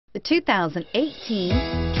The 2018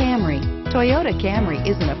 Camry. Toyota Camry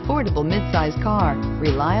is an affordable midsize car,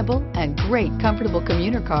 reliable and great comfortable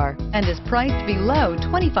commuter car, and is priced below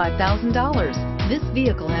 $25,000. This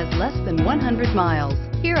vehicle has less than 100 miles.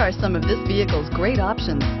 Here are some of this vehicle's great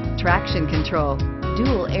options: traction control,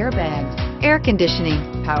 dual airbags, air conditioning,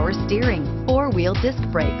 power steering, four-wheel disc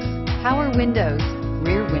brakes, power windows,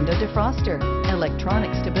 rear window defroster,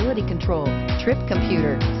 electronic stability control, trip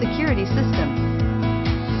computer, security system.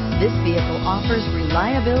 This vehicle offers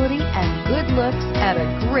reliability and good looks at a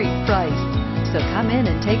great price. So come in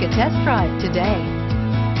and take a test drive today.